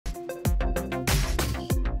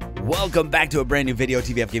Welcome back to a brand new video.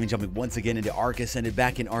 TBF Gaming jumping once again into Ark Ascended,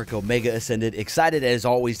 back in Ark Omega Ascended. Excited as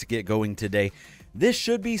always to get going today. This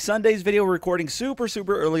should be Sunday's video. We're recording super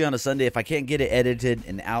early on a Sunday. If I can't get it edited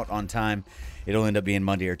and out on time, it'll end up being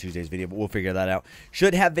Monday or Tuesday's video, but we'll figure that out.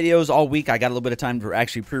 Should have videos all week. I got a little bit of time to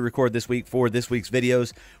actually pre-record this week for this week's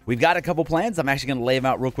videos. We've got a couple plans. I'm actually going to lay them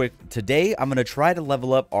out real quick. Today, I'm going to try to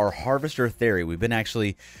level up our Harvester Theory. We've been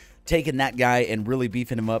actually taking that guy and really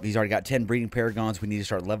beefing him up. He's already got 10 breeding paragons. We need to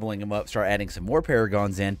start leveling him up, start adding some more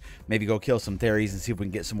paragons in, maybe go kill some theories and see if we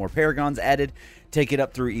can get some more paragons added, take it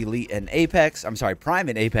up through elite and apex, prime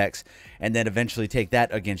and apex, and then eventually take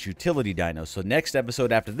that against utility dinos. So next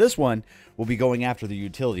episode after this one, we'll be going after the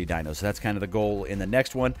utility dinos. So that's kind of the goal in the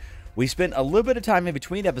next one. We spent a little bit of time in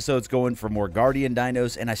between episodes going for more Guardian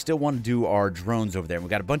dinos, and I still want to do our drones over there. We've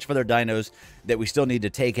got a bunch of other dinos that we still need to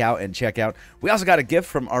take out and check out. We also got a gift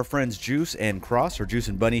from our friends Juice and Cross, or Juice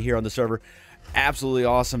and Bunny here on the server. Absolutely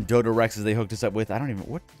awesome Dodo Rexes they hooked us up with. I don't even,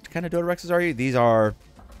 what kind of Dodo Rexes are you? These are,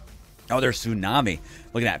 oh, they're Tsunami.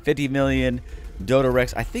 Looking at 50 million Dodo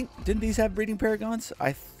Rex. I think, didn't these have breeding paragons?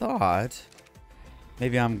 I thought,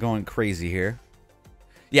 maybe I'm going crazy here.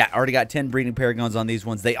 Yeah, already got 10 breeding paragons on these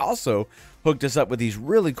ones. They also hooked us up with these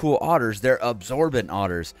really cool otters. They're absorbent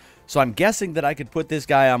otters. So I'm guessing that I could put this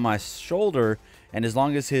guy on my shoulder, and as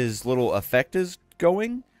long as his little effect is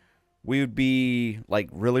going, we would be like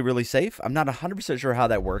really safe. I'm not 100% sure how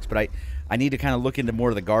that works, but I need to kind of look into more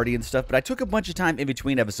of the Guardian stuff. But I took a bunch of time in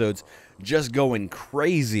between episodes just going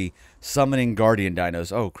crazy summoning Guardian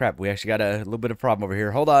dinos. Oh, crap. We actually got a little bit of problem over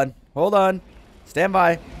here. Hold on. Stand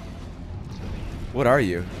by. What are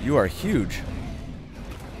you? You are huge.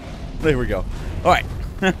 There we go. All right.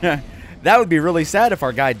 That would be really sad if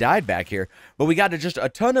our guy died back here. But we got just a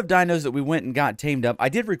ton of dinos that we went and got tamed up. I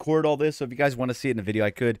did record all this, so if you guys want to see it in the video,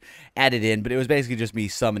 I could add it in. But it was basically just me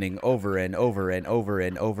summoning over and over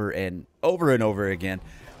again.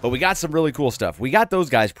 But we got some really cool stuff. We got those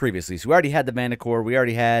guys previously. So we already had the Manticore. We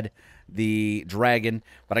already had the Dragon.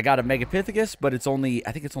 But I got a Megapithecus, but it's only,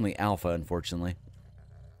 I think it's only Alpha, unfortunately.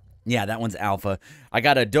 Yeah, that one's Alpha. I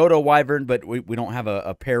got a Dodo Wyvern, but we don't have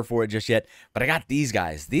a pair for it just yet. But I got these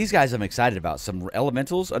guys. These guys I'm excited about. Some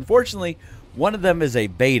Elementals. Unfortunately, one of them is a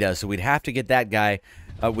Beta, so we'd have to get that guy.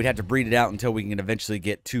 We'd have to breed it out until we can eventually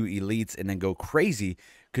get 2 Elites and then go crazy.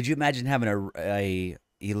 Could you imagine having a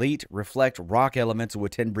Elite Reflect Rock Elemental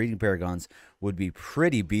with 10 breeding paragons? Would be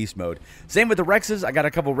pretty beast mode. Same with the Rexes. I got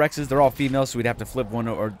a couple Rexes. They're all females, so we'd have to flip one,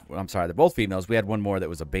 or I'm sorry, they're both females. We had one more that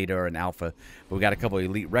was a Beta or an Alpha, but we got a couple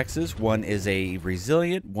Elite Rexes. One is a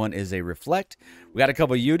Resilient, one is a Reflect. We got a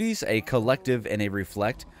couple Uties, a Collective and a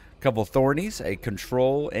Reflect. A couple Thornies, a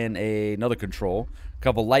Control and another Control. A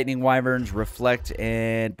couple Lightning Wyverns, Reflect,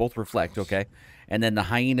 and both Reflect, okay. And then the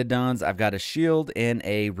Hyenodons, I've got a Shield and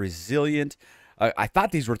a Resilient. I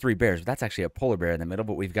thought these were 3 bears, but that's actually a polar bear in the middle.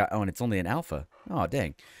 But we've got, oh, and it's only an Alpha. Oh,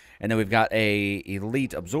 dang. And then we've got a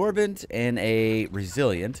Elite Absorbent and a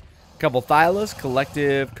Resilient. A couple Thylas,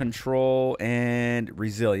 Collective, Control, and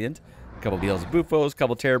Resilient. A couple Beelzebufos, a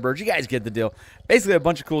couple Terror Birds. You guys get the deal. Basically, a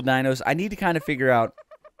bunch of cool dinos. I need to kind of figure out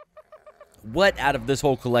what out of this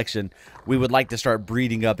whole collection we would like to start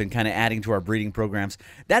breeding up and kind of adding to our breeding programs.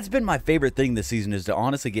 That's been my favorite thing this season, is to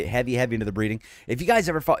honestly get heavy into the breeding. If you guys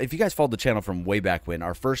followed the channel from way back when,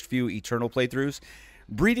 our first few Eternal playthroughs,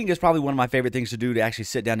 breeding is probably one of my favorite things to do, to actually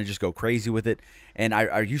sit down and just go crazy with it. And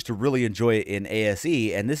I used to really enjoy it in ASE,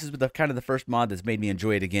 and this is kind of the first mod that's made me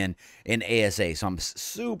enjoy it again in ASA. So I'm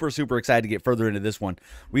super excited to get further into this one.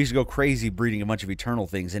 We used to go crazy breeding a bunch of Eternal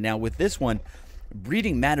things, and now with this one,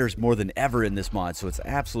 breeding matters more than ever in this mod, so it's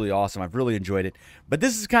absolutely awesome. I've really enjoyed it. But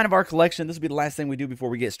this is kind of our collection. This will be the last thing we do before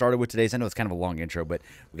we get started with today's. I know it's kind of a long intro, but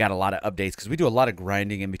we got a lot of updates because we do a lot of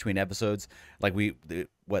grinding in between episodes. Like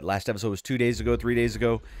last episode was 2 days ago, 3 days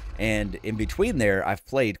ago, and in between there, I've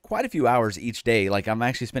played quite a few hours each day. Like, I'm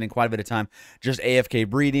actually spending quite a bit of time just AFK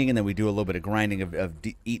breeding, and then we do a little bit of grinding of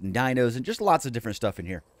eating dinos, and just lots of different stuff in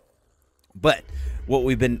here. But what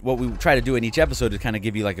we try to do in each episode is kind of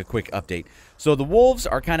give you like a quick update. So the wolves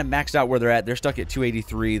are kind of maxed out where they're at. They're stuck at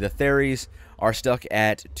 283. The theories are stuck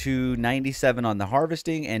at 297 on the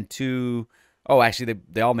harvesting, and actually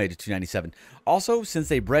they all made it 297. Also, since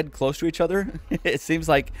they bred close to each other, it seems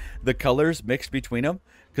like the colors mixed between them,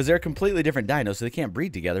 because they're completely different dinos, so they can't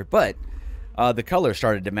breed together. But the colors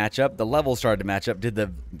started to match up. The levels started to match up. Did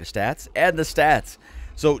the stats.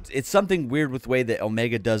 So it's something weird with the way that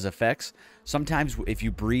Omega does effects. Sometimes if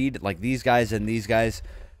you breed like these guys and these guys,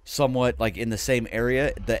 somewhat like in the same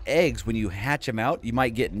area. The eggs, when you hatch them out, you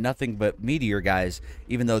might get nothing but meteor guys,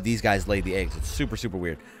 even though these guys lay the eggs. It's super, super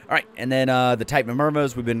weird. All right, and then the Titan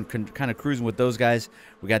Murmurs, we've been kind of cruising with those guys.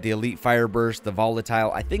 We got the Elite Fire Burst, the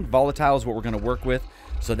Volatile. I think Volatile is what we're going to work with.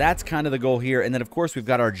 So that's kind of the goal here. And then, of course, we've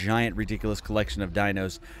got our giant, ridiculous collection of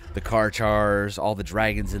dinos, the Karchars, all the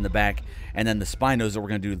dragons in the back, and then the Spinos that we're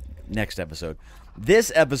going to do next episode.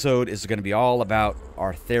 This episode is going to be all about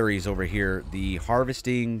our Theries over here, the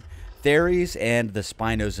harvesting Theries and the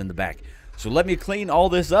Spinos in the back. So let me clean all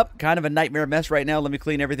this up. Kind of a nightmare mess right now. Let me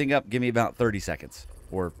clean everything up. Give me about 30 seconds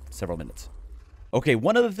or several minutes. Okay,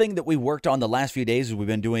 one other thing that we worked on the last few days is we've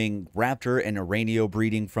been doing Raptor and Aranio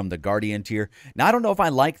breeding from the Guardian tier. Now, I don't know if I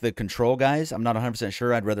like the Control guys. I'm not 100%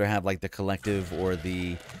 sure. I'd rather have like the Collective or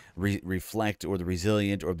the Reflect or the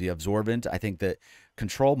Resilient or the Absorbent. I think that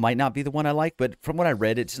Control might not be the one I like, but from what I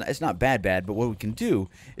read, it's not bad, but what we can do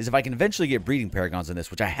is if I can eventually get breeding Paragons in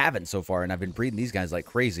this, which I haven't so far, and I've been breeding these guys like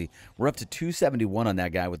crazy, we're up to 271 on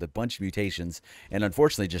that guy with a bunch of mutations, and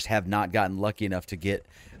unfortunately just have not gotten lucky enough to get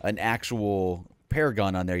an actual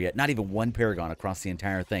Paragon on there yet. Not even one Paragon across the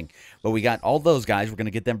entire thing. But we got all those guys. We're going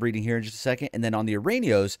to get them breeding here in just a second. And then on the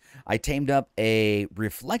Aranios, I tamed up a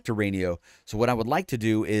Reflect Aranio. So what I would like to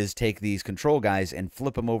do is take these Control guys and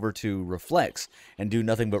flip them over to Reflects and do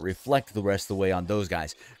nothing but Reflect the rest of the way on those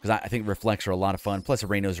guys. Because I think Reflects are a lot of fun. Plus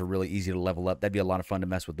Aranios are really easy to level up. That'd be a lot of fun to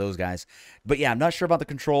mess with those guys. But yeah, I'm not sure about the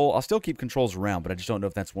Control. I'll still keep Controls around, but I just don't know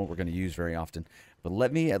if that's what we're going to use very often. But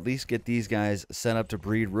let me at least get these guys set up to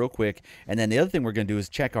breed real quick. And then the other thing we're going to do is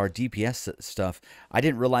check our DPS stuff. I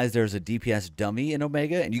didn't realize there's a DPS dummy in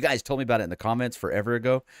Omega. And you guys told me about it in the comments forever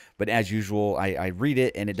ago. But as usual, I read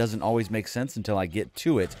it and it doesn't always make sense until I get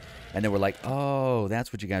to it. And then we're like, oh,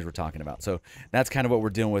 that's what you guys were talking about. So that's kind of what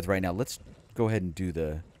we're dealing with right now. Let's go ahead and do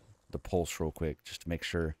the pulse real quick just to make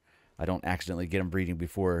sure I don't accidentally get them breeding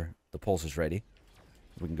before the pulse is ready.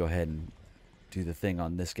 We can go ahead and do the thing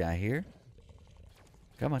on this guy here.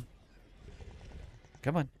 Come on.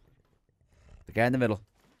 Come on. The guy in the middle.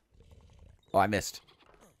 Oh, I missed.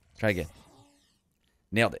 Try again.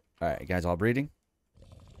 Nailed it. All right, guys all breeding.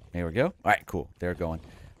 There we go. All right, cool. They're going.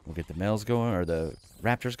 We'll get the males going, or the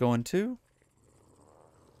raptors going too.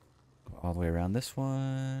 Go all the way around this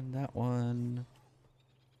one, that one,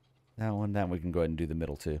 that one, that one. We can go ahead and do the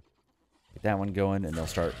middle too. Get that one going, and they'll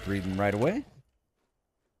start breeding right away.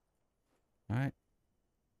 All right.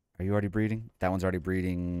 Are you already breeding? That one's already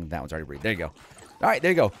breeding. That one's already breeding. There you go. All right,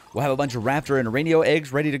 there you go. We'll have a bunch of Raptor and Aranio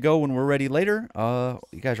eggs ready to go when we're ready later.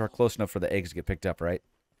 You guys are close enough for the eggs to get picked up, right?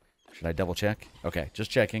 Should I double check? Okay,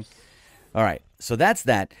 just checking. All right, so that's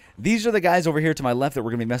that. These are the guys over here to my left that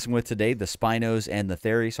we're going to be messing with today, the Spinos and the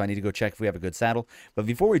Theries, so I need to go check if we have a good saddle. But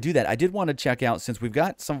before we do that, I did want to check out, since we've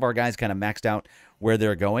got some of our guys kind of maxed out where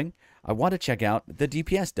they're going, I want to check out the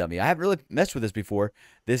DPS dummy. I haven't really messed with this before.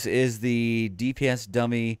 This is the DPS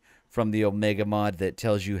dummy from the Omega mod that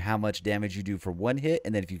tells you how much damage you do for one hit,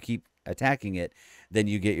 and then if you keep attacking it, then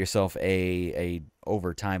you get yourself a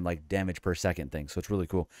overtime like damage per second thing. So it's really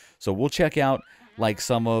cool. So we'll check out like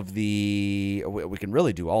some of the, we can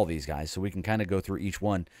really do all these guys, so we can kind of go through each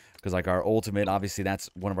one, because like our ultimate, obviously that's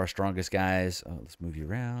one of our strongest guys. Let's move you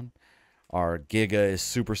around. Our Giga is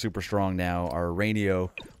super, super strong now. Our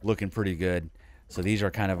Aranio looking pretty good. So these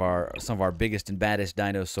are kind of some of our biggest and baddest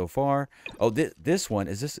dinos so far. Oh, this one,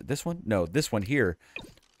 is this one? No, this one here.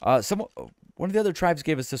 One of the other tribes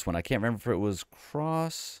gave us this one. I can't remember if it was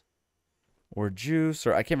Cross or Juice,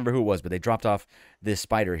 or I can't remember who it was, but they dropped off this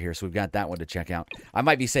spider here, so we've got that one to check out. I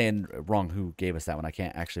might be saying wrong who gave us that one. I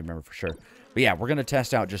can't actually remember for sure. But yeah, we're going to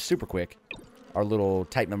test out just super quick our little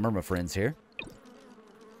Titan Murmur friends here.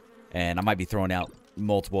 And I might be throwing out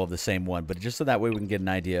multiple of the same one, but just so that way we can get an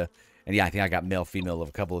idea. And yeah, I think I got male, female of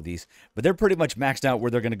a couple of these. But they're pretty much maxed out where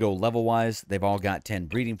they're going to go level-wise. They've all got 10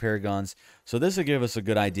 breeding paragons. So this will give us a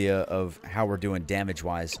good idea of how we're doing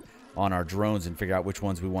damage-wise on our drones and figure out which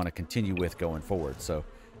ones we want to continue with going forward. So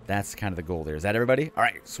that's kind of the goal there. Is that everybody? All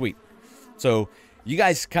right, sweet. So you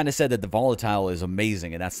guys kind of said that the volatile is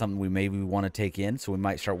amazing, and that's something we maybe want to take in. So we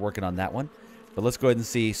might start working on that one. But let's go ahead and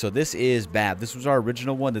see. So this is Bab. This was our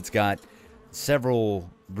original one that's got several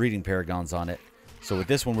breeding paragons on it. So with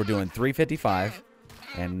this one, we're doing 355.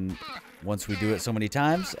 And once we do it so many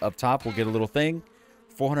times, up top, we'll get a little thing.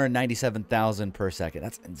 497,000 per second.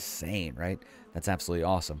 That's insane, right? That's absolutely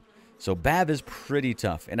awesome. So Bab is pretty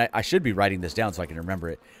tough. And I should be writing this down so I can remember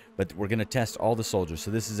it. But we're going to test all the soldiers. So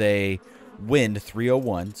this is a Wind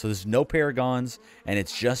 301. So there's no paragons, and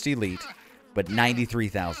it's just elite, but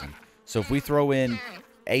 93,000. So if we throw in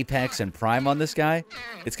Apex and Prime on this guy,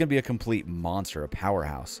 it's going to be a complete monster, a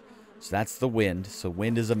powerhouse. So that's the Wind. So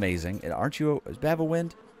Wind is amazing. And aren't you, is Bab a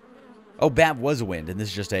Wind? Oh, Bab was a wind, and this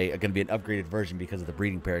is just going to be an upgraded version because of the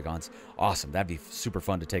breeding paragons. Awesome. That'd be super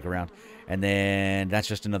fun to take around. And then that's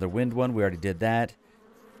just another wind one. We already did that.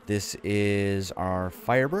 This is our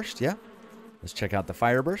Fireburst. Yeah. Let's check out the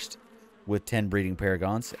Fireburst with 10 breeding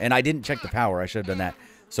paragons. And I didn't check the power. I should have done that.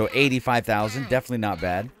 So 85,000. Definitely not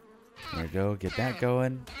bad. There we go. Get that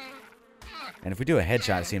going. And if we do a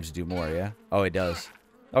headshot, it seems to do more, yeah? Oh, it does.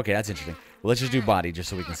 Okay, that's interesting. Well, let's just do body just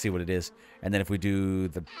so we can see what it is. And then if we do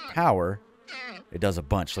the power, it does a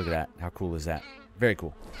bunch. Look at that. How cool is that? Very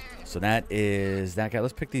cool. So that is that guy.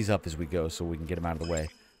 Let's pick these up as we go so we can get them out of the way.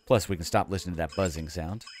 Plus, we can stop listening to that buzzing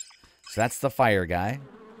sound. So that's the fire guy.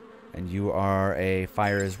 And you are a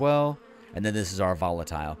fire as well. And then this is our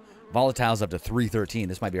volatile. Volatile's up to 313.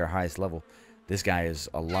 This might be our highest level. This guy is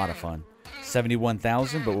a lot of fun.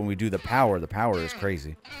 71,000, but when we do the power is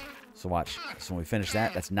crazy. So watch. So when we finish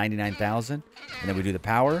that, that's 99,000. And then we do the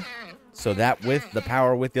power. So that with the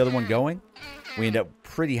power with the other one going, we end up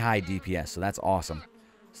pretty high DPS. So that's awesome.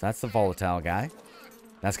 So that's the volatile guy.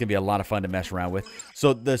 That's going to be a lot of fun to mess around with.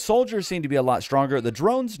 So the soldiers seem to be a lot stronger. The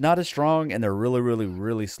drones, not as strong, and they're really, really,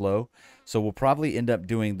 really slow. So we'll probably end up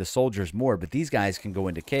doing the soldiers more. But these guys can go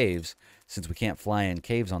into caves since we can't fly in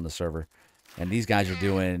caves on the server. And these guys are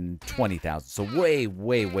doing 20,000. So way,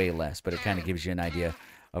 way, way less. But it kind of gives you an idea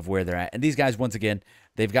of where they're at. And these guys, once again,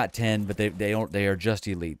 they've got 10, but they are just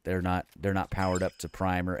elite. They're not powered up to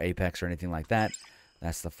prime or apex or anything like that.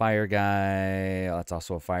 That's the fire guy. Oh, that's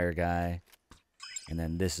also a fire guy. And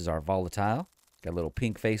then this is our volatile. Got a little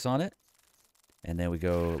pink face on it. And then we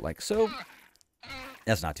go like so.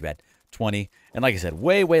 That's not too bad. 20. And like I said,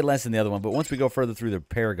 way, way less than the other one. But once we go further through the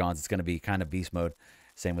paragons, it's going to be kind of beast mode.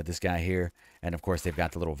 Same with this guy here. And of course, they've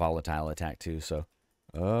got the little volatile attack too. So,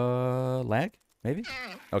 lag? Maybe?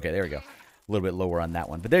 Okay, there we go. A little bit lower on that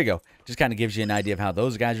one. But there you go. Just kind of gives you an idea of how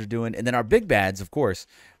those guys are doing. And then our big bads, of course.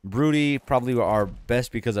 Broody, probably our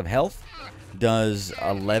best because of health. Does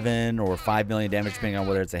 11 or 5 million damage, depending on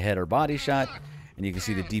whether it's a head or body shot. And you can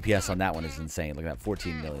see the DPS on that one is insane. Look at that,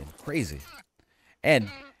 14 million. Crazy. And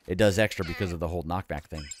it does extra because of the whole knockback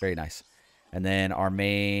thing. Very nice. And then our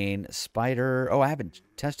main spider. Oh, I haven't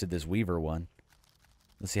tested this Weaver one.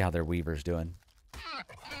 Let's see how their Weaver's doing.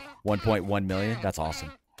 1.1 million. That's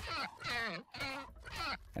awesome.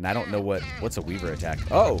 And I don't know what's a Weaver attack.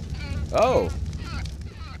 Oh,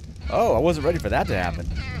 I wasn't ready for that to happen.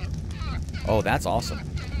 Oh, that's awesome.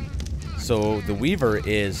 So the Weaver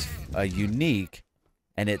is a unique,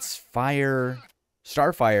 and it's fire,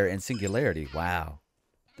 Starfire, and Singularity. Wow,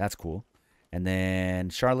 that's cool. And then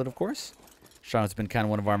Charlotte, of course. Charlotte's been kind of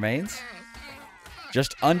one of our mains.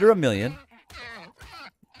 Just under 1 million.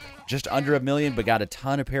 Just under 1 million, but got a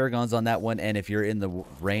ton of paragons on that one. And if you're in the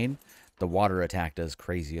rain, the water attack does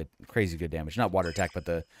crazy good damage. Not water attack, but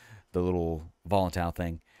the little volatile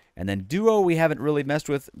thing. And then Duo we haven't really messed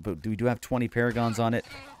with, but we do have 20 paragons on it.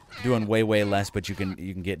 Doing way, way less, but you can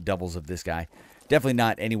get doubles of this guy. Definitely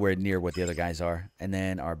not anywhere near what the other guys are. And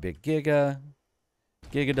then our big Giga.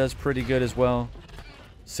 Giga does pretty good as well.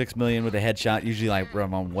 6 million with a headshot. Usually like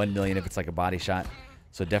around 1 million if it's like a body shot.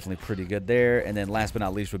 So definitely pretty good there. And then last but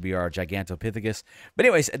not least would be our Gigantopithecus. But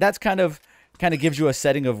anyways, that's kind of gives you a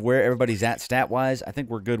setting of where everybody's at stat-wise. I think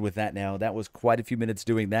we're good with that now. That was quite a few minutes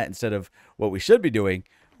doing that instead of what we should be doing,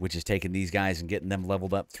 which is taking these guys and getting them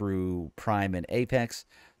leveled up through Prime and Apex.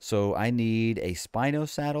 So I need a Spino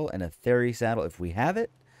saddle and a Theory saddle if we have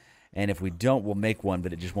it. And if we don't, we'll make one,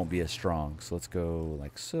 but it just won't be as strong. So let's go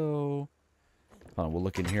like so. Hold on, we'll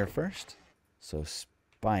look in here first. So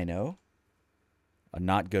Spino, a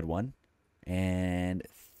not good one. And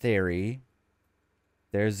Theory.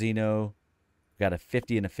 There's Xeno. Got a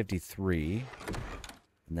 50 and a 53.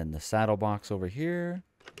 And then the saddle box over here.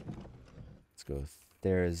 Let's go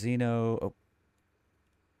there's Xeno. Oh.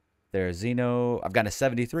 There's Xeno. I've got a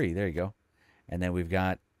 73. There you go. And then we've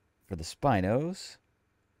got, for the Spinos,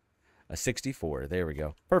 a 64. There we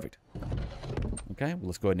go. Perfect. Okay, well,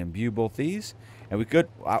 let's go ahead and imbue both these. And we could,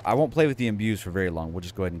 I won't play with the imbues for very long. We'll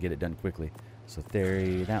just go ahead and get it done quickly. So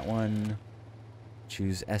Theory, that one.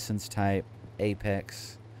 Choose Essence type,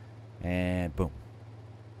 Apex, and boom.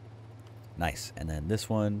 Nice. And then this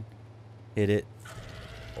one, hit it.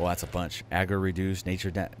 Oh, that's a bunch. Aggro reduced, nature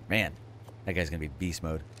man, that guy's going to be beast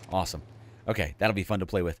mode. Awesome. Okay, that'll be fun to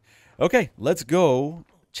play with. Okay, let's go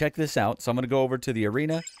check this out. So I'm going to go over to the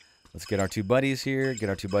arena. Let's get our two buddies here, get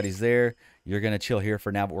our two buddies there. You're going to chill here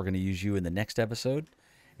for now, but we're going to use you in the next episode.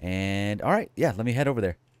 And, all right, yeah, let me head over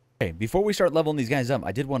there. Okay, before we start leveling these guys up,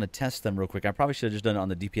 I did want to test them real quick. I probably should have just done it on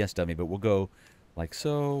the DPS dummy, but we'll go like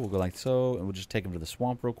so, we'll go like so, and we'll just take them to the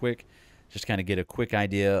swamp real quick. Just kind of get a quick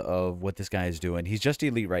idea of what this guy is doing. He's just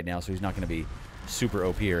elite right now, so he's not going to be super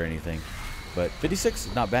OP or anything. But 56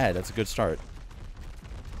 is not bad. That's a good start.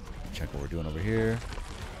 Check what we're doing over here.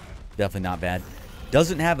 Definitely not bad.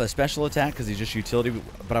 Doesn't have a special attack because he's just utility.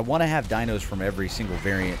 But I want to have dinos from every single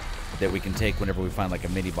variant that we can take whenever we find like a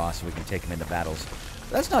mini boss, so we can take them into battles.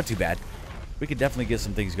 That's not too bad. We could definitely get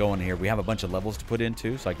some things going here. We have a bunch of levels to put in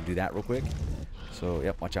too, so I can do that real quick. So,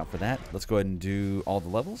 yep, watch out for that. Let's go ahead and do all the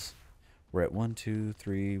levels. We're at 1, 2,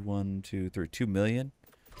 3, 1, 2, 3, 2 million.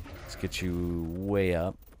 Let's get you way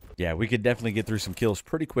up. Yeah, we could definitely get through some kills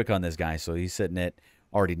pretty quick on this guy. So he's sitting at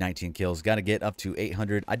already 19 kills. Got to get up to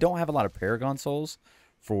 800. I don't have a lot of Paragon souls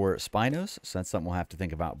for Spinos, so that's something we'll have to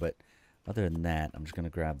think about. But other than that, I'm just going to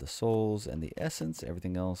grab the souls and the essence.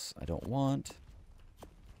 Everything else I don't want.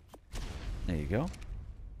 There you go.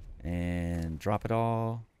 And drop it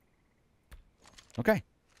all. Okay.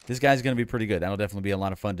 This guy's going to be pretty good. That'll definitely be a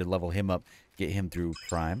lot of fun to level him up, get him through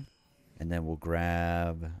Prime. And then we'll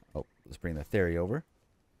grab... Oh, let's bring the Theory over.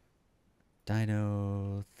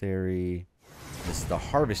 Dino, Theory. This is the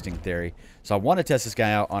Harvesting Theory. So I want to test this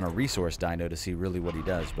guy out on a Resource Dino to see really what he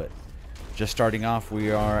does. But just starting off, we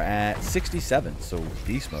are at 67. So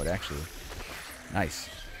Beast Mode, actually. Nice.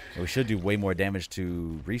 We should do way more damage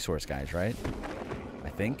to Resource guys, right? I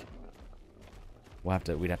think. We'd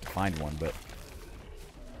have to find one, but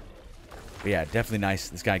yeah, definitely nice.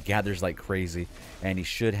 This guy gathers like crazy, and he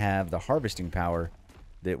should have the harvesting power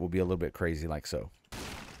that will be a little bit crazy, like so.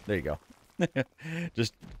 There you go.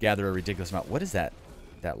 Just gather a ridiculous amount. What is that?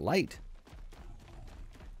 That light?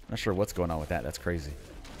 Not sure what's going on with that. That's crazy.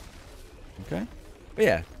 Okay. But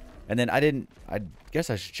yeah, and then I guess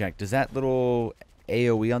I should check. Does that little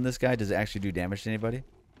AoE on this guy, does it actually do damage to anybody?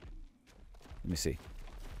 Let me see.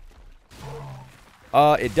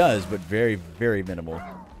 It does, but very, very minimal.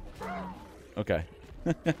 Okay.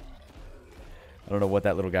 I don't know what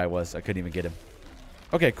that little guy was. I couldn't even get him.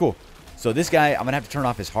 Okay, cool. So this guy, I'm going to have to turn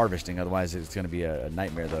off his harvesting. Otherwise, it's going to be a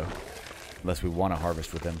nightmare, though. Unless we want to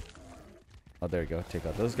harvest with him. Oh, there you go. Take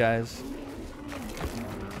out those guys.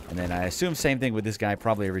 And then I assume same thing with this guy.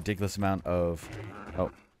 Probably a ridiculous amount of...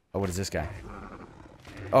 Oh, what is this guy?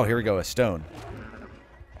 Oh, here we go. A stone.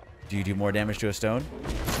 Do you do more damage to a stone?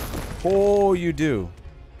 Oh, you do.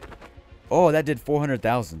 Oh, that did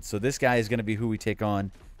 400,000. So this guy is going to be who we take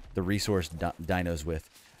on the resource dinos with.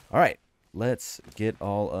 All right. Let's get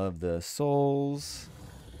all of the souls.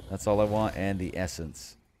 That's all I want. And the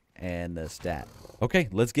essence. And the stat. Okay,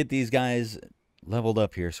 let's get these guys leveled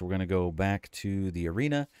up here. So we're going to go back to the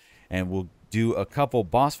arena. And we'll do a couple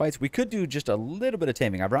boss fights. We could do just a little bit of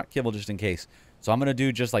taming. I brought Kibble just in case. So I'm going to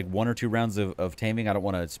do just like 1 or 2 rounds of taming. I don't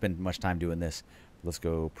want to spend much time doing this. Let's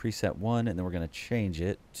go preset 1, and then we're going to change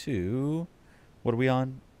it to, what are we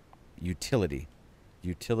on? Utility.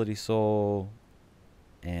 Utility soul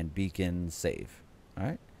and beacon save. All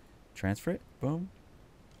right. Transfer it. Boom.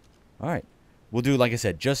 All right. We'll do, like I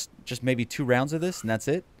said, just maybe 2 rounds of this, and that's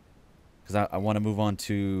it. Because I want to move on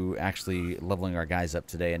to actually leveling our guys up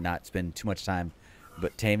today and not spend too much time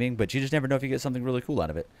but taming. But you just never know if you get something really cool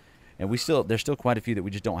out of it. And there's still quite a few that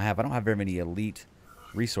we just don't have. I don't have very many elite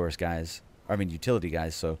resource guys. I mean, utility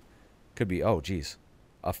guys, so could be, oh, geez.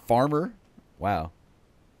 A farmer? Wow.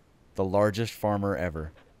 The largest farmer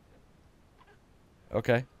ever.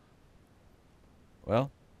 Okay.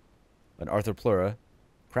 Well, an Arthropleura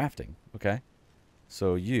crafting. Okay.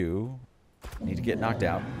 So you need to get knocked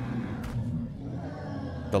out.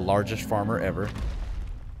 The largest farmer ever.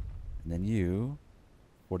 And then you,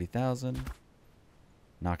 40,000.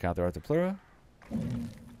 Knock out the Arthropleura.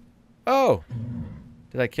 Oh!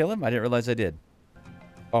 Did I kill him? I didn't realize I did.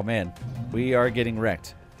 Oh, man. We are getting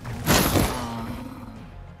wrecked.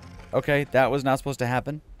 Okay, that was not supposed to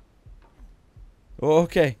happen.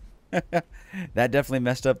 Okay. That definitely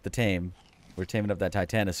messed up the tame. We're taming up that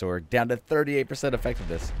Titanosaur. Down to 38%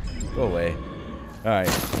 effectiveness. Go away. Alright.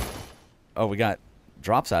 Oh, we got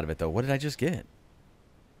drops out of it, though. What did I just get?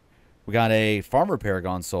 We got a Farmer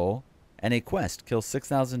Paragon Soul and a quest. Kill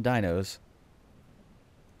 6,000 dinos.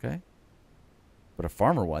 Okay. But a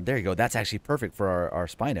farmer one. There you go. That's actually perfect for our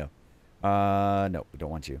Spino. No, we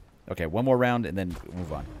don't want you. Okay, 1 more round and then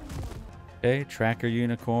move on. Okay, Tracker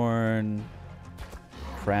Unicorn.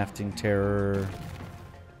 Crafting Terror.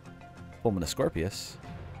 Pulmonoscorpius.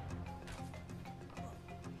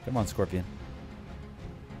 Come on, Scorpion.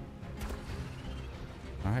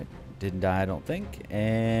 Alright. Didn't die, I don't think.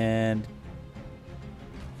 And...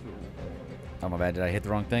 oh, my bad. Did I hit the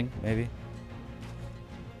wrong thing? Maybe?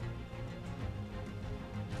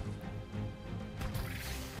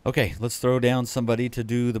 Okay, let's throw down somebody to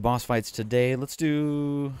do the boss fights today. Let's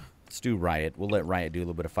do Let's do Riot. We'll let Riot do a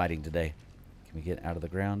little bit of fighting today. Can we get out of the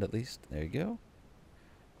ground at least? There you go.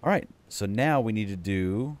 All right. So now we need to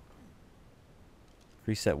do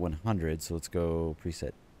preset 100. So let's go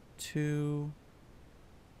preset 2.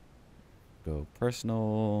 Go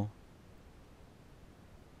personal.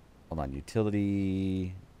 Hold on.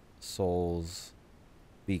 Utility. Souls.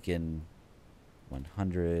 Beacon.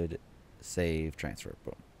 100. Save. Transfer.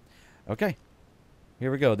 Boom. Okay. Here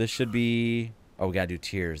we go. This should be... Oh, we got to do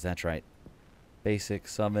tiers. That's right. Basic.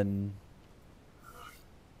 Summon.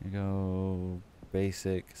 Here we go.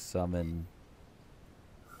 Basic. Summon.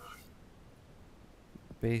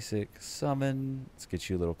 Basic. Summon. Let's get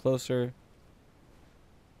you a little closer.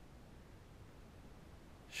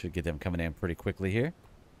 Should get them coming in pretty quickly here.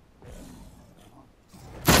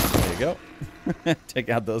 There you go. Take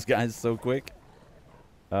out those guys so quick.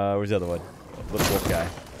 Where's the other one? Little wolf guy.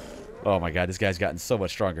 Oh my god, this guy's gotten so much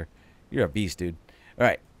stronger. You're a beast, dude.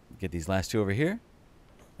 Alright, get these last two over here.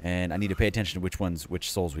 And I need to pay attention to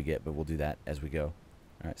which souls we get, but we'll do that as we go.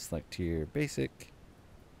 Alright, select tier basic,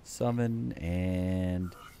 summon,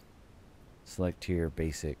 and select tier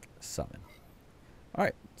basic, summon.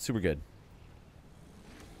 Alright, super good.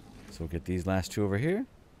 So we'll get these last two over here.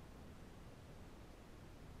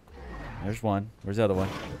 There's one. Where's the other one?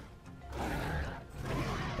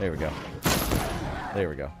 There we go. There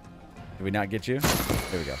we go. Did we not get you?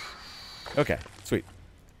 There we go. Okay, sweet.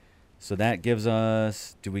 So that gives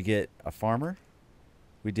us... Did we get a farmer?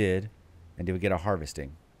 We did. And did we get a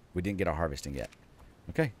harvesting? We didn't get a harvesting yet.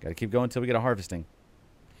 Okay, gotta keep going until we get a harvesting.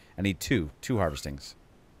 I need two harvestings.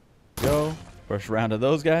 Go. First round of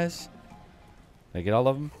those guys. Did I get all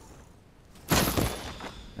of them?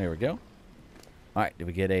 There we go. Alright, did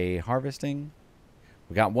we get a harvesting?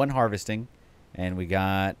 We got one harvesting. And we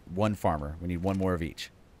got one farmer. We need one more of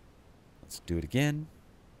each. Let's do it again.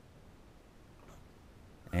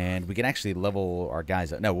 And we can actually level our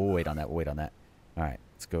guys up. No, we'll wait on that. We'll wait on that. All right.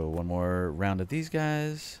 Let's go one more round of these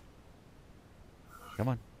guys. Come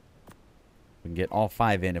on. We can get all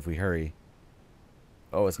 5 in if we hurry.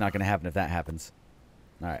 Oh, it's not going to happen if that happens.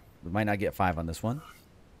 All right. We might not get 5 on this one.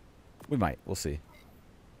 We might. We'll see.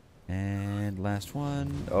 And last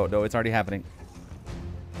one. Oh, no, it's already happening.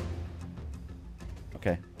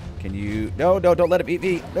 Okay. Can you... No, no, don't let him eat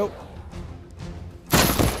me. Nope.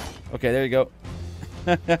 Okay, there you go.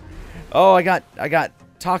 Oh, I got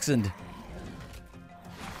toxined.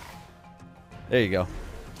 There you go.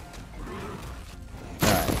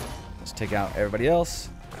 Alright. Let's take out everybody else.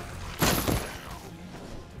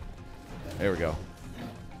 There we go.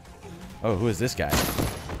 Oh, who is this guy?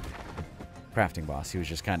 Crafting boss. He was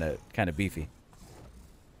just kind of beefy.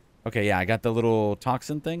 Okay, yeah, I got the little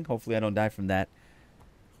toxin thing. Hopefully I don't die from that.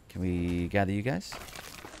 Can we gather you guys?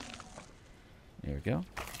 There we go.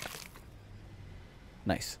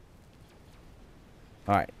 Nice.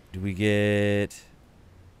 Alright, do we get...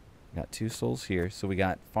 Got 2 souls here. So we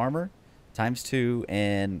got farmer times 2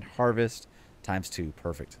 and harvest times 2.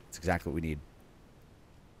 Perfect. That's exactly what we need.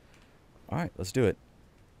 Alright, let's do it.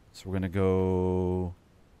 So we're going to go...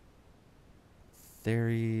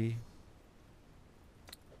 Theory...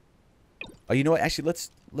 Oh, you know what? Actually,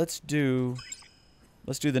 let's do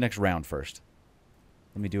the next round first.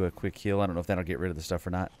 Let me do a quick heal. I don't know if that'll get rid of the stuff or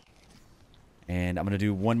not. And I'm going to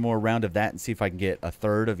do one more round of that and see if I can get a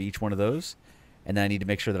third of each one of those. And then I need to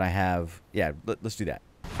make sure that I have... Yeah, let's do that.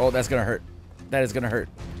 Oh, that's going to hurt. That is going to hurt.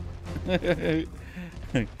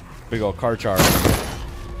 Big old car char.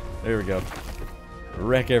 There we go.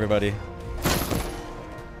 Wreck everybody.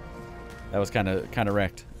 That was kind of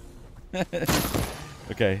wrecked.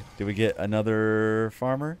 Okay, did we get another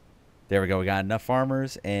farmer? There we go. We got enough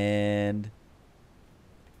farmers, and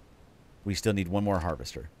we still need one more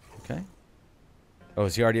harvester. Okay. Oh,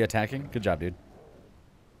 is he already attacking? Good job, dude.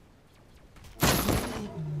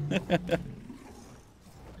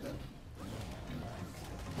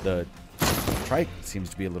 The trike seems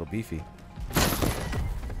to be a little beefy.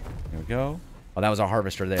 There we go. Oh, that was a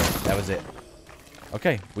harvester there. That was it.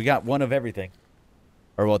 Okay, we got 1 of everything.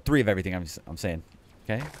 Or, well, 3 of everything, I'm saying.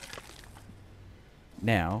 Okay.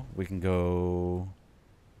 Now, we can go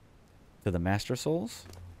to the Master Souls.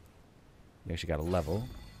 You actually got a level.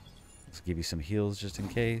 Let's give you some heals just in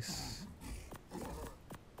case.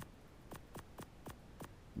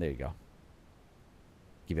 There you go.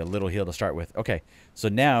 Give you a little heal to start with. Okay, so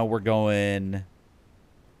now we're going...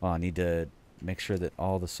 Well, I need to make sure that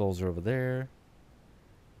all the souls are over there.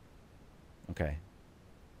 Okay.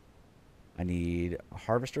 I need a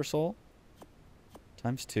Harvester Soul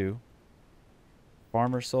times 2.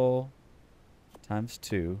 Farmer Soul times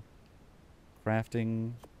 2.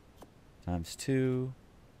 Crafting times 2.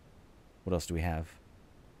 What else do we have?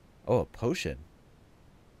 Oh, a potion.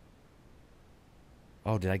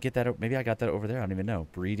 Oh, did I get that? Maybe I got that over there. I don't even know.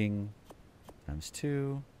 Breeding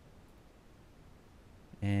 ×2.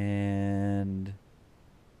 And I'm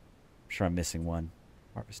sure I'm missing one.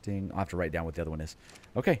 Harvesting. I'll have to write down what the other one is.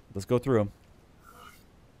 Okay, let's go through them.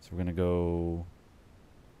 So we're going to go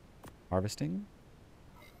harvesting.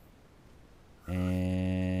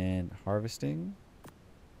 And harvesting.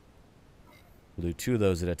 We'll do 2 of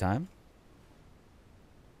those at a time.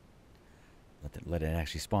 Let it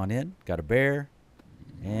actually spawn in. Got a bear.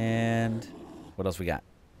 And what else we got?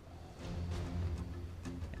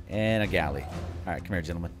 And a galley. All right, come here,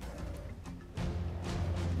 gentlemen.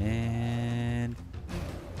 And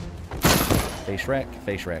face wreck,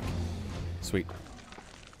 face wreck. Sweet.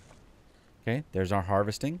 Okay, there's our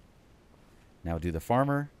harvesting. Now we'll do the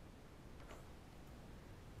farmer.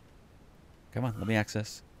 Come on, let me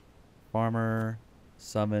access. Farmer,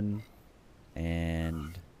 summon,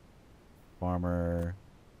 and farmer,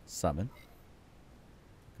 summon.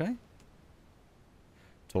 Okay.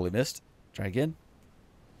 Totally missed. Try again.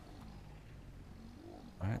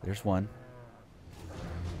 All right, there's one.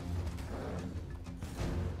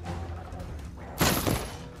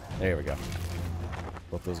 There we go.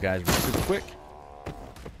 Both those guys were super quick.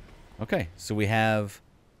 Okay, so we have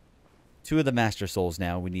 2 of the Master Souls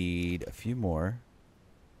now. We need a few more.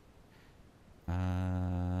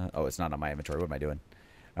 Oh, it's not on my inventory. What am I doing?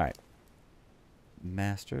 All right.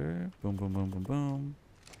 Master. Boom, boom, boom, boom, boom.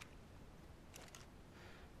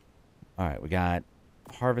 All right, we got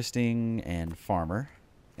harvesting and farmer.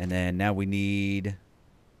 And then now we need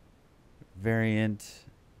variant,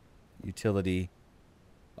 utility.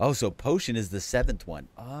 Oh, so potion is the 7th one.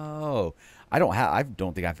 Oh, I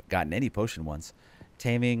don't think I've gotten any potion ones.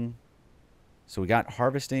 Taming. So we got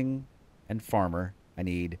harvesting and farmer. I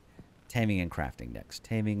need taming and crafting next.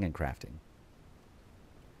 Taming and crafting.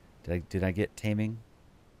 Did I get taming?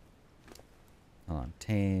 Hold on.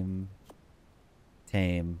 Tame.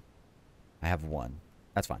 I have 1.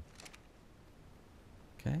 That's fine.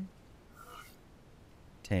 Okay.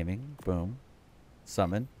 Taming. Boom.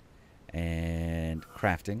 Summon. And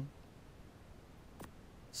crafting.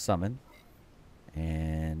 Summon.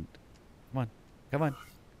 And come on. Come on.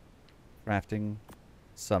 Crafting.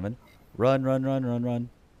 Summon. Run, run, run, run, run.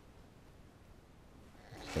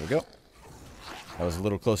 There we go. That was a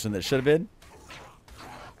little closer than it should have been.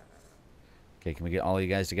 Okay, can we get all of you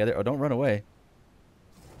guys together? Oh, don't run away.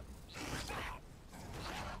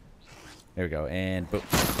 There we go. And boom.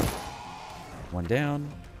 1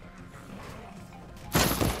 down.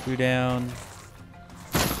 2 down.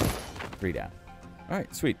 3 down. All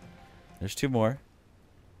right, sweet. There's 2 more.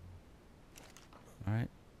 All right.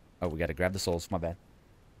 Oh, we got to grab the souls. My bad.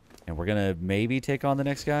 And we're going to maybe take on the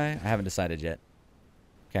next guy. I haven't decided yet.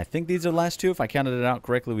 Okay, I think these are the last 2. If I counted it out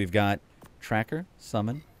correctly, we've got Tracker,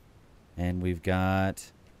 Summon. And we've got...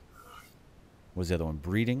 what was the other one?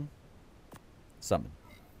 Breeding, Summon.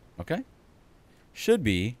 Okay? Should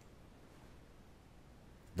be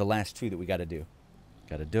the last 2 that we got to do.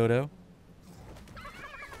 Got a dodo.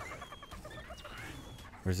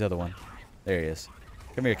 Where's the other one? There he is.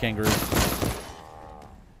 Come here, kangaroo.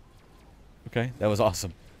 Okay, that was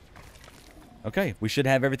awesome. Okay, we should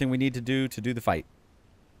have everything we need to do the fight.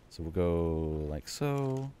 So we'll go like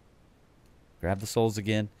so. Grab the souls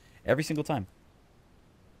again. Every single time.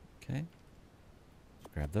 Okay.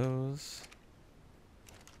 Grab those.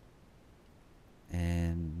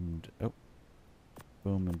 And, oh.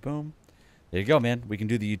 Boom and boom. There you go, man. We can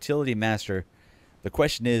do the utility master. The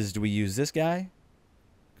question is, do we use this guy?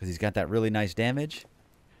 Because he's got that really nice damage.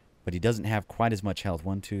 But he doesn't have quite as much health.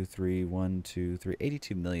 1, 2, 3, 1, 2, 3.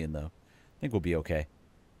 82 million, though. I think we'll be okay.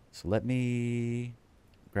 So let me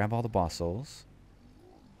grab all the boss souls.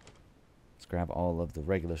 Let's grab all of the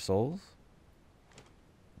regular souls.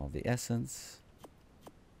 All the essence.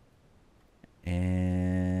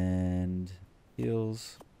 And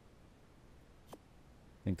heals.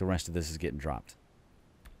 I think the rest of this is getting dropped.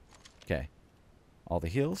 Okay. All the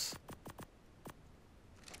heals.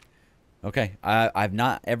 Okay. I've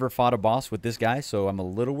not ever fought a boss with this guy, so I'm a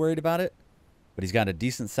little worried about it. But he's got a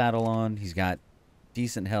decent saddle on. He's got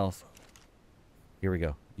decent health. Here we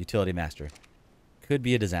go. Utility Master. Could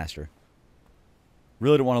be a disaster.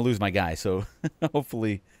 Really don't want to lose my guy, so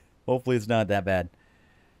hopefully it's not that bad.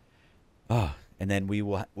 Oh, and then we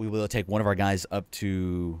will take one of our guys up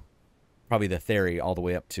to probably the Theory all the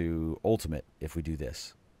way up to Ultimate if we do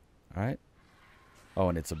this. All right? Oh,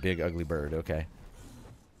 and it's a big ugly bird. Okay.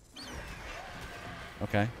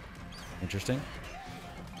 Okay. Interesting.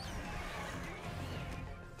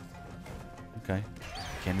 Okay.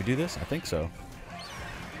 Can we do this? I think so.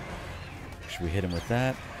 Should we hit him with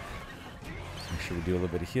that? Make sure we do a little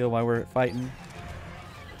bit of heal while we're fighting.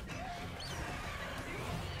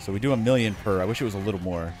 So we do 1,000,000 per. I wish it was a little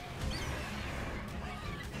more.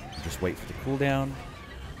 Just wait for the cooldown.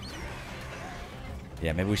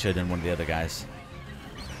 Yeah, maybe we should have done one of the other guys.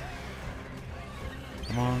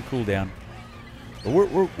 Come on, cooldown. But we're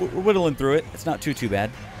whittling through it. It's not too bad.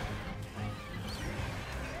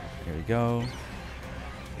 There we go.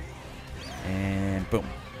 And boom.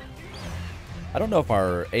 I don't know if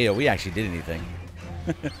our AoE actually did anything.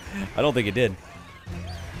 I don't think it did.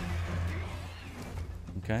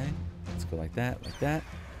 Okay. Let's go like that, like that.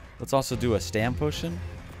 Let's also do a stam potion.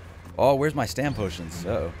 Oh, where's my stam potions?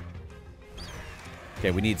 Uh-oh.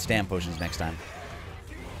 Okay, we need stam potions next time.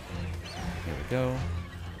 Here we go.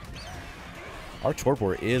 Our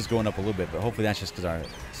torpor is going up a little bit, but hopefully that's just because our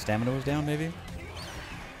stamina was down, maybe?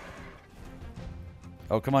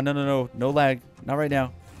 Oh, come on. No. No lag. Not right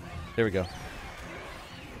now. There we go.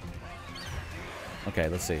 Okay,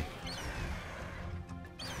 let's see.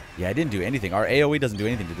 Yeah, I didn't do anything. Our AoE doesn't do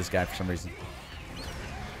anything to this guy for some reason.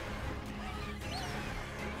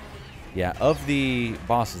 Yeah, of the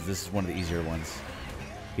bosses, this is one of the easier ones.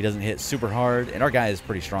 He doesn't hit super hard, and our guy is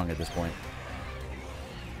pretty strong at this point.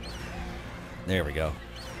 There we go.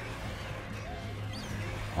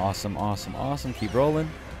 Awesome, awesome, awesome. Keep rolling.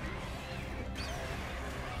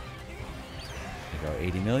 There we go,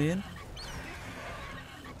 80 million.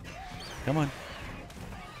 Come on.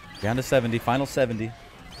 Down to 70, final 70.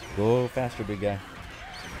 Go faster, big guy.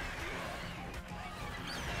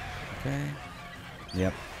 Okay.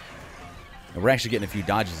 Yep. And we're actually getting a few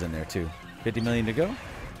dodges in there, too. 50 million to go.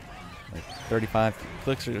 Like 35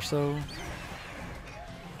 clicks or so.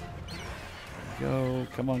 Go.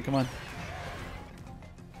 Come on, come on.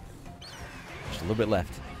 Just a little bit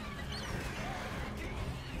left.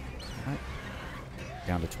 All right.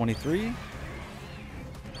 Down to 23.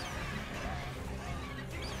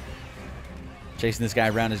 Chasing this guy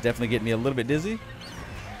around is definitely getting me a little bit dizzy.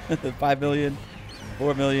 5 million,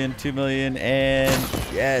 4 million, 2 million, and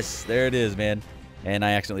yes, there it is, man. And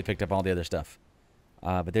I accidentally picked up all the other stuff.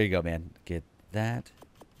 But there you go, man. Get that.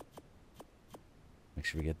 Make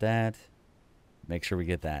sure we get that. Make sure we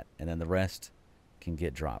get that. And then the rest can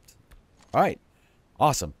get dropped. All right.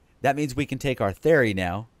 Awesome. That means we can take our Theory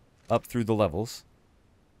now up through the levels.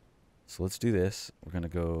 So let's do this. We're going to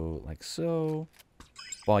go like so.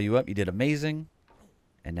 Ball you up. You did amazing.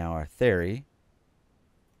 And now our Theory.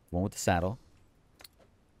 One with the saddle.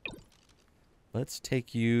 Let's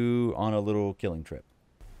take you on a little killing trip.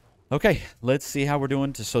 Okay, let's see how we're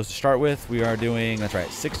doing. So to start with, we are doing, that's right,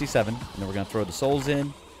 67. And then we're going to throw the souls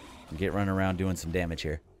in and get running around doing some damage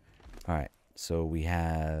here. All right, so we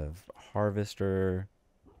have Harvester,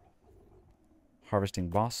 Harvesting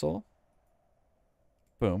Boss Soul.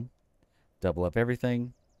 Boom. Double up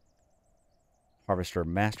everything. Harvester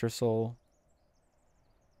Master Soul.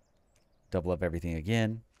 Double up everything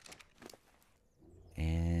again.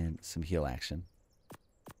 And some heal action.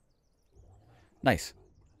 Nice.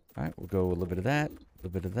 All right, we'll go a little bit of that, a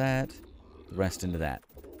little bit of that, the rest into that.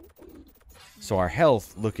 So our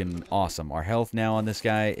health looking awesome. Our health now on this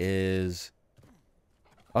guy is...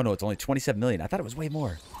 Oh, no, it's only 27 million. I thought it was way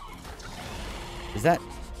more. Is that...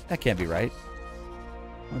 That can't be right.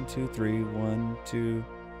 1, 2, 3, 1, 2...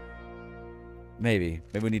 Maybe.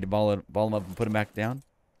 Maybe we need to ball him up and put him back down.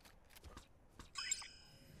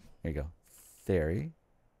 There you go. Theory.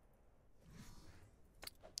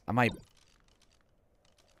 I might...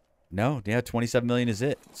 No, yeah, 27 million is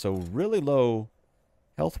it. So really low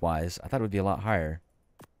health-wise. I thought it would be a lot higher.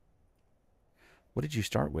 What did you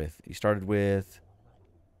start with? You started with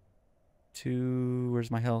 2... Where's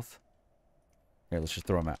my health? Here, let's just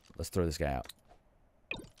throw him out. Let's throw this guy out.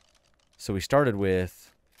 So we started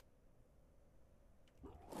with...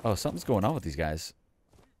 Oh, something's going on with these guys.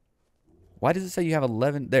 Why does it say you have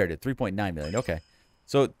 11? There it is, 3.9 million. Okay.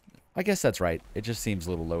 So I guess that's right. It just seems a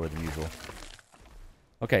little lower than usual.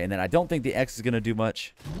 Okay, and then I don't think the X is going to do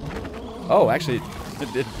much. Oh, actually,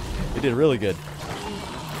 it did really good.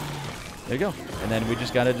 There you go. And then we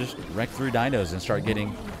just got to just wreck through dinos and start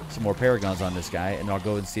getting some more paragons on this guy. And I'll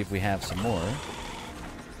go and see if we have some more.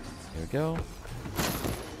 There we go.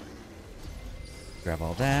 Grab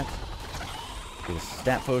all that. Get us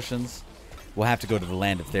stat potions. We'll have to go to the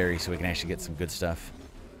Land of Theory so we can actually get some good stuff.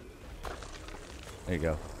 There you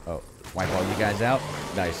go. Oh, wipe all you guys out.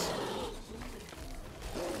 Nice.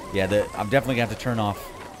 Yeah, I'm definitely going to have to turn off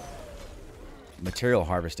material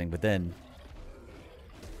harvesting, but then...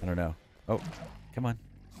 I don't know. Oh, come on.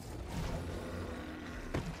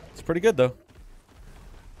 It's pretty good, though.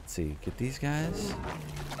 Let's see. Get these guys.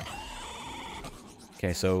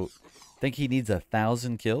 Okay, so think he needs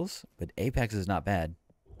 1,000 kills, but Apex is not bad.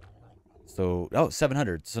 So, oh,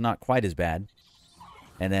 700, so not quite as bad.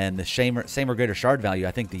 And then the same or greater shard value,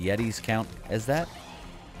 I think the Yetis count as that?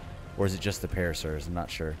 Or is it just the Parasurs? I'm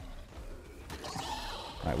not sure.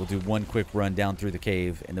 All right, we'll do one quick run down through the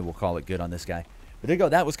cave, and then we'll call it good on this guy. But there you go.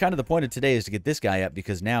 That was kind of the point of today, is to get this guy up,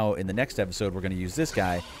 because now in the next episode, we're going to use this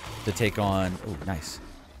guy to take on... Oh, nice.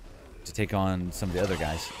 To take on some of the other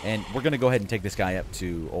guys. And we're going to go ahead and take this guy up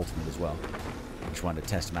to Ultimate as well. Just wanted to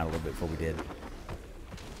test him out a little bit before we did.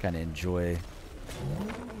 Kind of enjoy...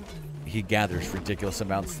 He gathers ridiculous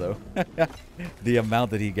amounts, though. The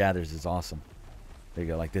amount that he gathers is awesome. There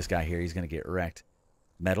you go. Like this guy here, he's going to get wrecked.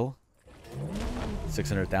 Metal.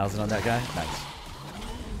 600,000 on that guy. Nice.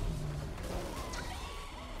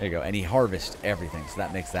 There you go. And he harvests everything, so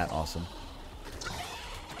that makes that awesome.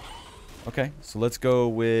 Okay, so let's go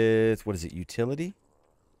with, what is it, utility?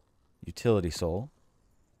 Utility soul.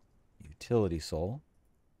 Utility soul.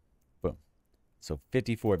 Boom. So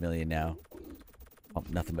 54 million now. Oh,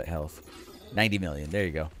 nothing but health. 90 million. There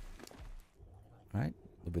you go. All right.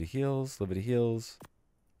 A little bit of heals. A little bit of heals.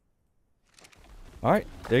 All right.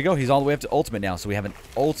 There you go. He's all the way up to ultimate now. So we have an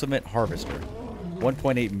ultimate harvester.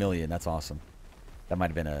 1.8 million. That's awesome. That might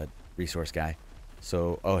have been a resource guy.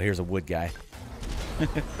 So, oh, here's a wood guy.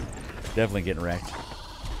 Definitely getting wrecked.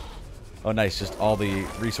 Oh, nice. Just all the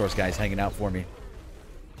resource guys hanging out for me.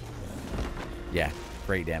 Yeah.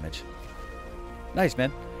 Great damage. Nice,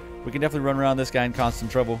 man. We can definitely run around this guy and cause some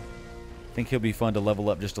trouble. I think he'll be fun to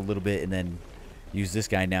level up just a little bit and then use this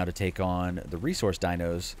guy now to take on the resource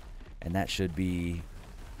dinos. And that should be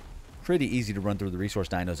pretty easy to run through the resource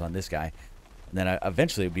dinos on this guy. And then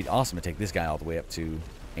eventually it would be awesome to take this guy all the way up to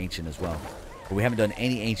Ancient as well. But we haven't done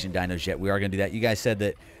any Ancient dinos yet. We are going to do that. You guys said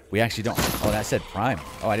that we actually don't... Oh, that said Prime.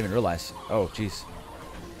 Oh, I didn't even realize. Oh, jeez.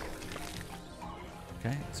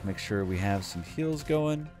 Okay, let's make sure we have some heals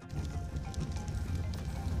going.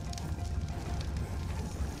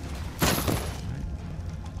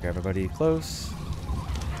 Grab everybody close.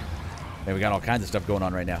 Man, we got all kinds of stuff going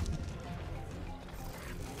on right now.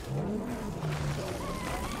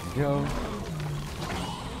 There we go.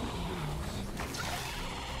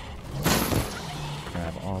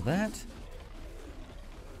 Grab all that.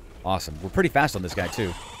 Awesome. We're pretty fast on this guy,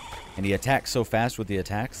 too. And he attacks so fast with the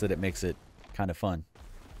attacks that it makes it kind of fun.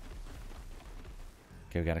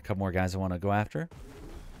 Okay, we got a couple more guys I want to go after.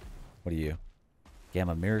 What are you?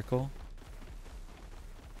 Gamma Miracle.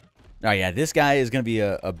 Oh, yeah, this guy is going to be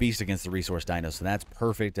a beast against the resource dino, so that's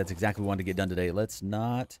perfect. That's exactly what we wanted to get done today. Let's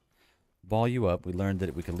not ball you up. We learned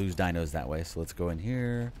that we could lose dinos that way, so let's go in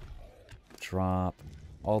here, drop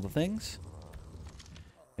all the things.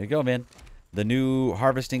 There you go, man. The new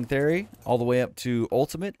harvesting theory all the way up to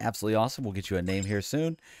ultimate. Absolutely awesome. We'll get you a name here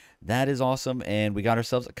soon. That is awesome, and we got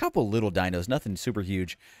ourselves a couple little dinos, nothing super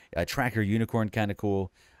huge. A tracker unicorn, kind of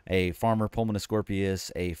cool. A farmer Pulmonoscorpius,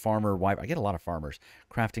 a farmer wyvern. I get a lot of farmers.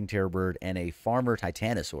 Crafting terrorbird, and a farmer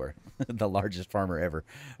titanosaur, the largest farmer ever.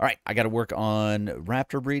 All right, I got to work on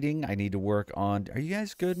raptor breeding. I need to work on... Are you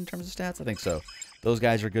guys good in terms of stats? I think so. Those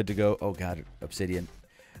guys are good to go. Oh, God, obsidian.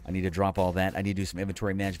 I need to drop all that. I need to do some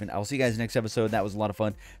inventory management. I will see you guys next episode. That was a lot of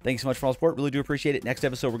fun. Thanks so much for all the support. Really do appreciate it. Next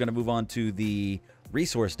episode, we're going to move on to the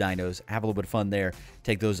resource dinos. Have a little bit of fun there.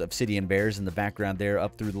 Take those obsidian bears in the background there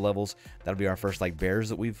up through the levels. That'll be our first like bears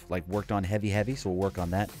that we've like worked on heavy. So we'll work on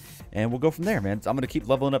that. And we'll go from there, man. I'm going to keep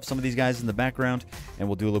leveling up some of these guys in the background. And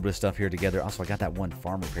we'll do a little bit of stuff here together. Also, I got that one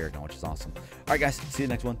farmer paragon, which is awesome. All right, guys. See you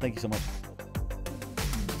next one. Thank you so much.